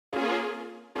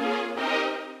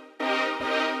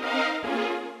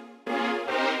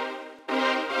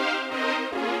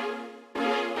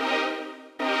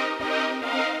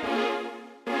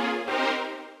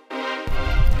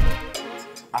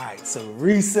So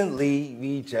recently,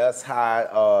 we just had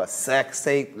a sex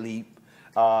tape leak.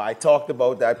 I talked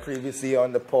about that previously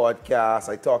on the podcast.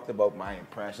 I talked about my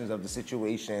impressions of the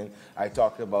situation. I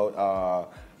talked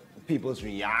about people's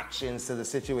reactions to the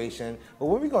situation. But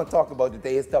what we're going to talk about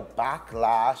today is the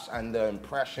backlash and the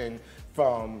impression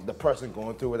from the person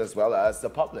going through it as well as the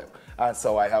public.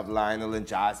 So I have Lionel and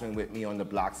Jasmine with me on the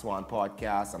Black Swaan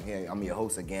podcast. I'm your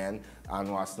host again,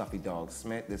 Anwar Snuffy Dog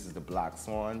Smith. This is the Black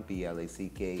Swaan, BLACKSWAAN.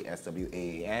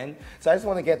 So I just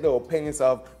want to get the opinions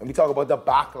of, when we talk about the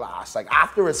backlash, like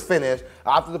after it's finished,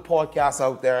 after the podcast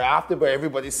out there, after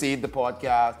everybody sees the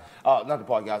podcast, not the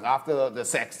podcast, after the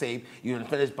sex tape, you done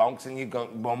finished bouncing, you go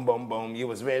boom, boom, boom, you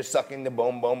was really sucking the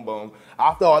boom, boom, boom.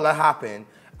 After all that happened,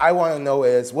 I want to know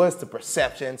is, what's the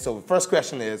perception? So the first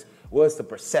question is, what's the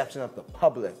perception of the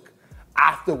public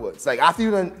afterwards? Like after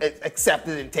you done accept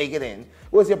it and take it in,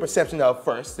 what's your perception of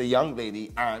first, the young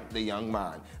lady and the young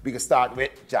man? We can start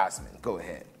with Jasmine. Go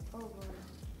ahead. Oh, boy.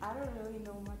 I don't really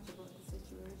know much about the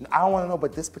situation. I don't want to know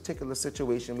about this particular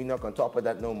situation. We're not going to talk about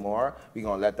that no more. We're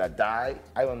going to let that die.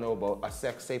 I don't know about a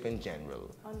sex tape in general.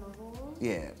 On the whole?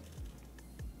 Yeah.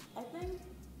 I think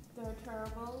they're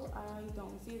terrible. I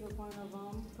don't see the point of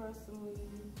them. Personally,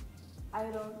 I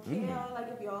don't care. Like,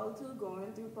 if y'all two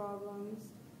going through problems,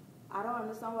 I don't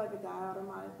understand why the guy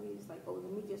automatically is like, oh,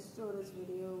 let me just show this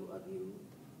video of you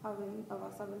of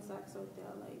us having sex out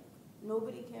there. Like,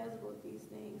 nobody cares about these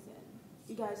things, and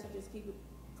you guys should just keep it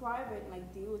private and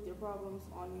like deal with your problems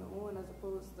on your own, as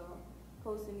opposed to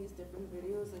posting these different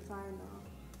videos and trying to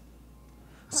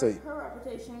hurt her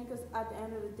reputation, because at the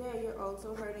end of the day, you're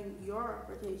also hurting your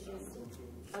reputation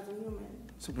as a human.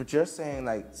 So, but you're saying,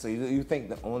 like, so you think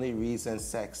the only reason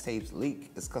sex tapes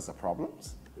leak is because of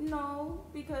problems? No,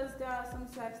 because there are some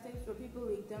sex tapes where people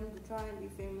leak them to try and be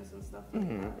famous and stuff like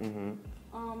that.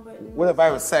 But what if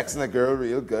I was sexing a girl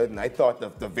real good and I thought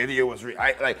the video was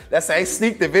let's say I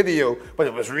sneaked the video, but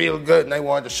it was real good and I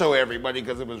wanted to show everybody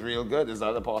because it was real good? Is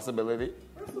that a possibility?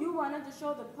 You wanted to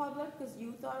show the public because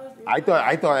you thought it was real good?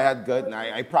 I thought I had good, and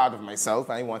I'm proud of myself.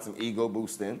 I want some ego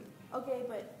boosting. Okay,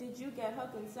 but did you get her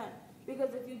consent?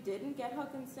 Because if you didn't get her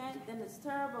consent, then it's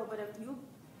terrible. But if you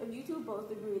two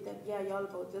both agree that, yeah, y'all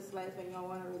about this life and y'all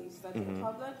want to release that to the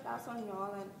public, that's on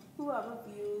y'all. And whoever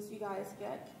views you guys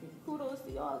get, kudos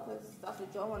to y'all, because that's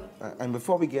what y'all want to do. And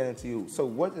before we get into you, so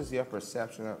what is your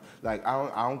perception of, like, I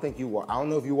don't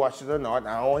know if you watched it or not.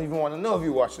 I don't even want to know if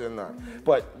you watched it or not.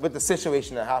 But with the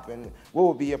situation that happened, what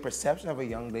would be your perception of a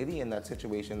young lady in that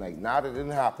situation? Like, now that it didn't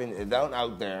happen, it's down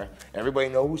out there, everybody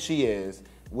know who she is.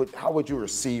 How would you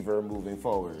receive her moving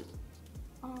forward?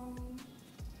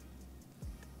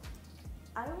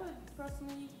 I would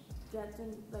personally get to,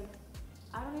 like,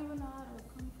 I don't even know how to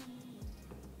come from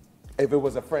it. If it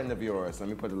was a friend of yours, let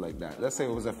me put it like that. Let's say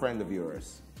it was a friend of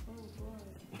yours. Oh,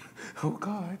 boy. Oh,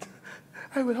 God.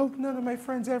 I would hope none of my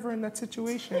friends ever in that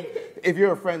situation. If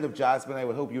you're a friend of Jasmine, I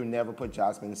would hope you never put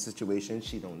Jasmine in a situation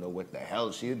she don't know what the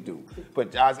hell she'd do.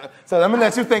 But Jasmine, so let me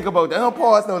let you think about that. No,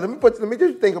 pause. No, let me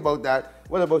just think about that.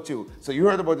 What about you? So you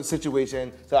heard about the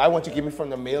situation. So I want you to give me from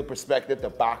the male perspective the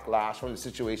backlash from the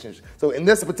situation. So in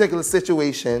this particular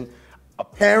situation,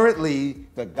 apparently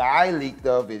the guy leaked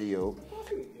the video,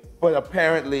 but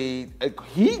apparently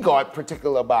he got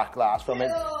particular backlash from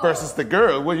it versus the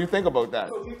girl. What do you think about that?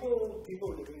 So people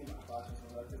are getting backlash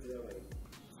from that because they're like,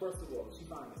 first of all, she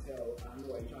fine as hell. I know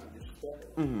why you're trying to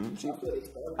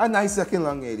disrespect her. A nice looking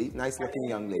young lady. Nice looking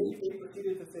young lady. They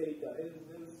proceeded to say that this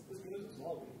penis is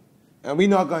small. And we're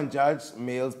not going to judge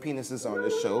males' penises on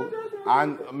this show.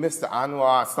 And Mr.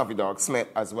 Anwar Snuffy Dog Smith,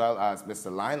 as well as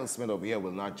Mr. Lionel Smith over here,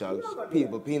 will not judge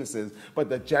people's penises. But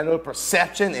the general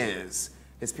perception is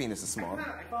his penis is small.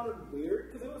 I found it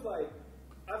weird because it was like,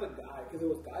 as a guy, because it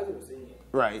was guys who were saying it.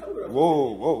 Right.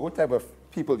 Whoa, what type of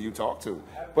people do you talk to?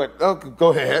 But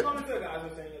go ahead. Guys were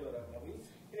saying it like movies.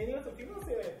 And then some people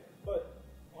say that, but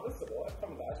honestly,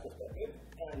 from a guy's perspective,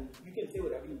 and you can say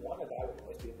whatever you want, a guy would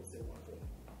always be able to say one thing.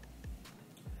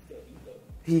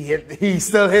 He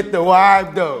still hit the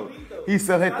vibe though. He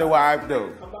still hit the vibe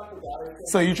though.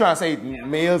 So you trying to say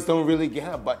males don't really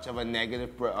get a bunch of a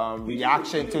negative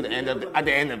reaction to at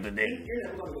the end of the day?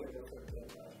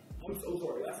 I'm so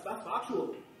sorry. That's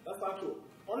factual. That's factual.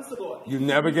 Honestly, God. You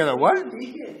never get a what?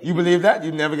 You believe that?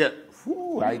 You never get.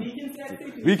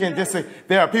 We can just say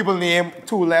there are people name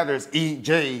 2 letters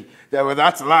EJ.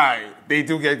 That's a lie. They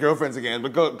do get girlfriends again.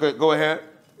 But go ahead.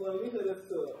 Well, we said that's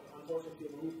the unfortunate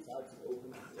people who decide to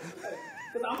open.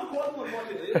 Because I'm a call them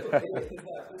unfortunate.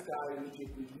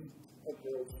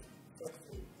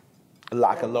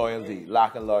 Lack of loyalty.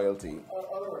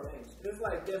 Other things. It's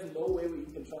like there's no way where you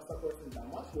can trust that person that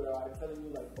much where I'm telling you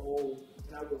like, oh,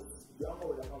 and I was younger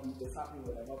with that probably this happening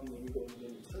with that probably when you go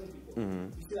and turn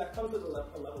people. You see that comes with a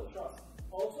level of trust.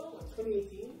 Also, in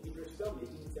 2018, if you're still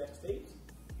making sex tapes,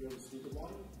 you're the stupid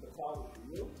one, the cloud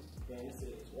is real, the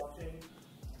NSA is watching.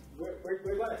 We're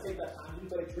going to take that tangent,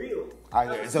 but it's real.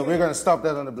 So we're going to stop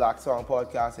that on the Black Swaan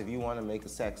podcast. If you want to make a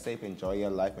sex tape, enjoy your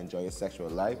life, enjoy your sexual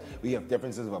life. We have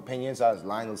differences of opinions. That's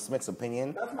Lionel Smith's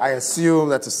opinion. I assume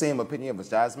that's the same opinion as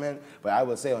Jasmine, but I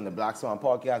would say on the Black Swaan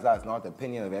podcast, that's not the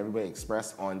opinion of everybody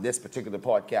expressed on this particular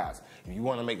podcast. If you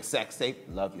want to make a sex tape,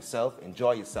 love yourself,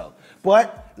 enjoy yourself.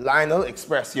 But Lionel,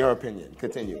 express your opinion.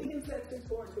 Continue.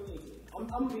 I'm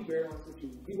going to be very honest with you.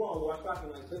 You want to watch back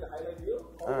and like play the highlight reel?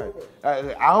 All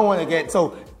right. I don't want to get,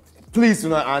 so please do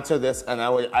not answer this, and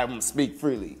I will speak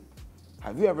freely.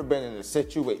 Have you ever been in a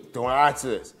situation, don't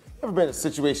answer this, ever been in a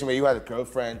situation where you had a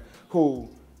girlfriend who,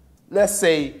 let's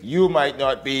say you might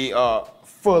not be a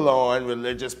full-on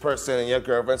religious person and your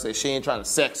girlfriend says she ain't trying to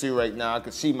sex you right now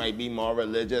because she might be more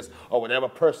religious or whatever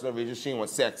personal reason she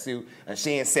wants to sex you, and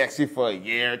she ain't sex you for a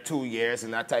year, 2 years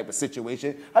in that type of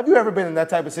situation. Have you ever been in that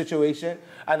type of situation?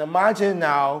 And imagine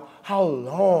now how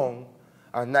long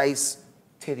a nice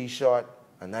titty shot,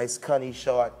 a nice cunny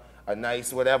shot, a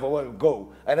nice whatever will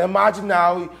go. And imagine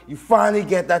now you finally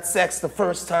get that sex the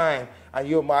first time, and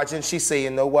you imagine she say, you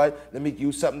know what, let me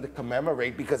use something to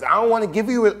commemorate because I don't want to give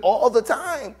you it all the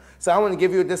time. So I want to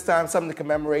give you this time something to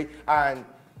commemorate. And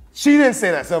she didn't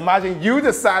say that. So imagine you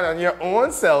decide on your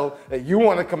own self that you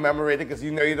want to commemorate it because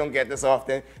you know you don't get this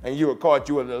often, and you record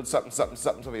you a little something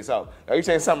for yourself. Are you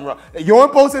saying something wrong? You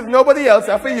won't post it to nobody else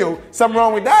except for you. Something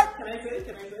wrong with that? Can I say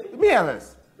it? Be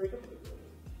honest.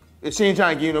 If she ain't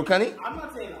trying to give you no cunny? I'm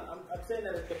not saying that. I'm saying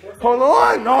that it's the first. Hold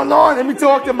on. Let me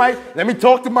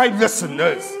talk to my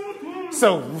listeners.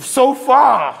 So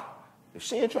far, if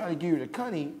she ain't trying to give you the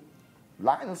cunny,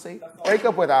 Lionel say, break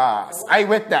up with her ass. I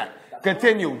with that.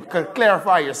 Continue.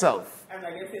 Clarify yourself. And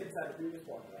like I said inside the previous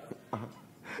podcast,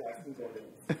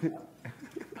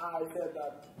 I said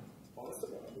that honestly,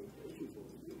 I'm being very truthful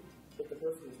with you. If the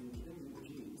person is needing what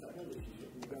you need inside a relationship,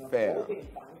 you're going to go and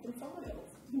find from someone else.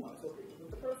 You want to agree with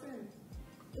the person.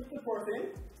 If the person,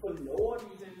 for no one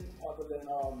reason other than,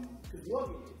 because you want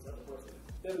to be with the person,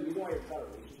 then you want to have a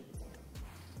relationship with someone.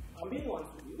 I'm being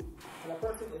honest with you, and a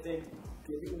person is then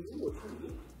giving you what you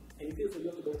need, and you feel so you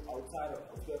have to go outside of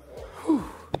elsewhere.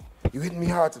 You hitting me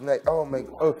hard tonight. Oh my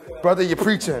God. Oh, brother, you're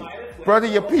preaching. Brother,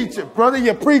 you're preaching. Brother,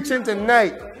 you're preaching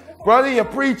tonight. Brother, you're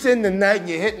preaching tonight.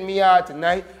 You're hitting me hard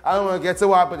tonight. I don't want to get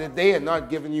so hard, but if they are not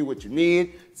giving you what you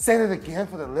need, say it again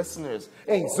for the listeners.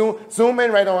 Hey, zoom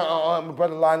in right on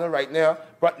Brother Lionel right now.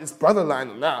 It's Brother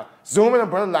Lionel now. Zoom in on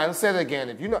Brother Lionel. Say it again.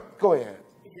 If you know, go ahead.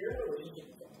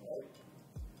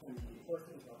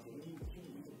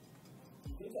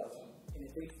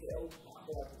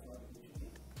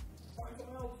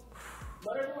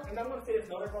 And I'm going to say this,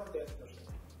 not everyone out there is Christian,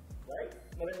 right?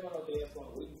 Not everyone out there is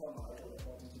going to wait for my husband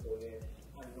to go there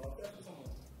and not sex with someone.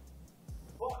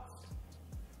 But,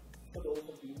 for those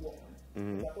of you who want,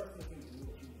 that person is going to do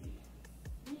what you need.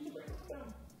 You need to break up with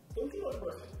them. Don't cheat on the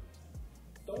person.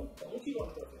 Don't cheat on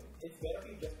the person. It's better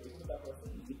if you just break up with that person,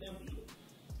 leave them be.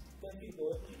 Then you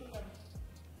go and cheat on them.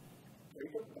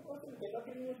 Break up with the person. If they're not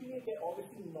giving you what you need, they're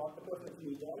obviously not the person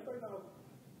you need right now.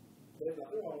 There's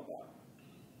nothing wrong with that.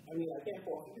 I mean, I can't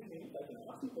force you to change. I can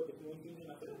ask you for the community and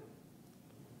that's it.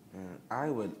 I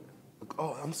would.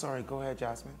 Oh, I'm sorry. Go ahead,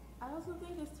 Jasmine. I also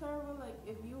think it's terrible, like,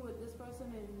 if you with this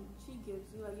person and she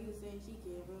gives you, like you were saying, she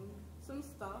gave him some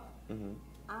stuff, and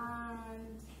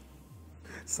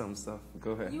some stuff.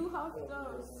 Go ahead. you have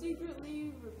to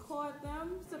secretly record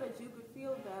them so that you could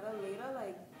feel better later.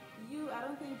 Like, I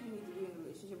don't think you need to be in a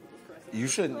relationship with this person. You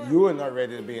shouldn't. You are not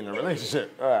ready to be in a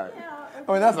relationship. All right. Yeah,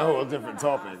 I mean, that's a whole different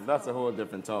topic. That's a whole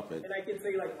different topic. And I can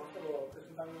say, like, most of all,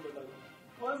 Christian family, like,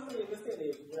 honestly, in this day and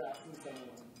age, we're asking someone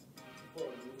for a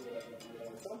music or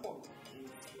whatever, at some point, so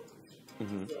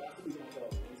it has to be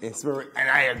myself. Inspiration. And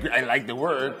I agree. I like the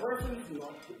word. If the person's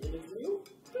not giving it to you,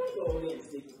 don't go in and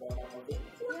speak about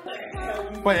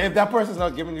that. But if that person's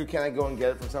not giving you, can I go and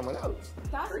get it from someone else?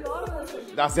 That's your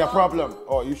relationship. That's their problem.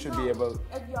 Or you should be able.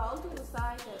 If y'all can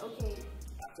decide that, okay,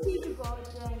 he could go out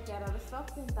there and get other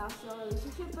stuff, then that's your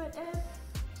relationship. But if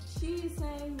she's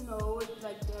saying no, it's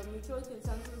like the mutual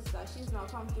consensus is that she's not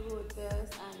comfortable with this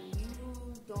and you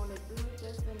don't agree with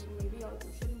this, then maybe y'all two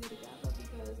shouldn't be together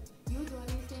because you doing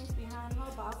these things behind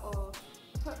her back or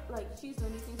like she's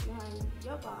doing these things behind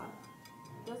your back.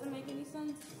 Doesn't make any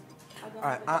sense.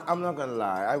 I'm not gonna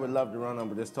lie. I would love to run on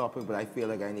with this topic, but I feel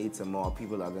like I need some more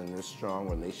people other than this strong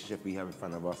relationship we have in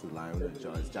front of us with Lionel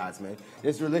and Jasmine.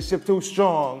 This relationship too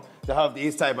strong to have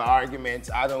these type of arguments.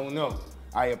 I don't know.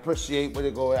 I appreciate where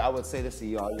they go. I would say this to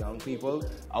y'all young people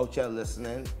out there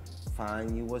listening.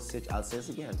 Find you I'll say this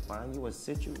again. Find you a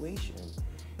situation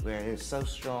where it's so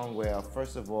strong where,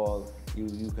 first of all,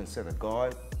 you consider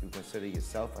God, you consider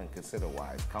yourself, and consider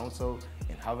wise counsel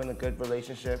in having a good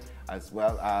relationship, as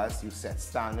well as you set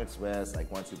standards where it's like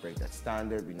once you break that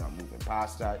standard, we're not moving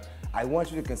past that. I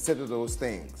want you to consider those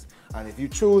things. And if you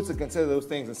choose to consider those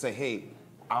things and say, hey,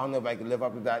 I don't know if I can live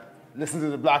up to that, listen to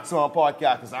the Black Swaan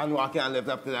podcast, because I know I can't live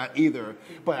up to that either.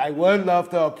 But I would love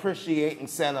to appreciate and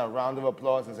send a round of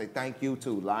applause and say thank you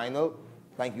to Lionel.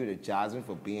 Thank you to Jasmine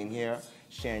for being here,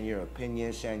 sharing your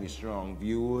opinions, sharing your strong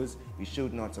views. We're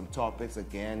shooting on some topics.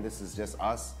 Again, this is just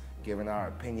us giving our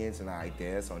opinions and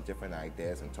ideas on different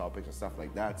ideas and topics and stuff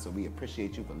like that. So we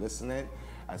appreciate you for listening,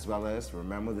 as well as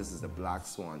remember, this is the Black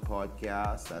Swaan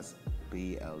podcast. That's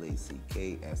BLACKSWAAN.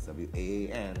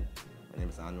 My name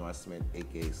is Anwar Smith,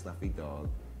 aka Snuffy Dog,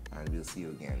 and we'll see you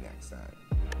again next time.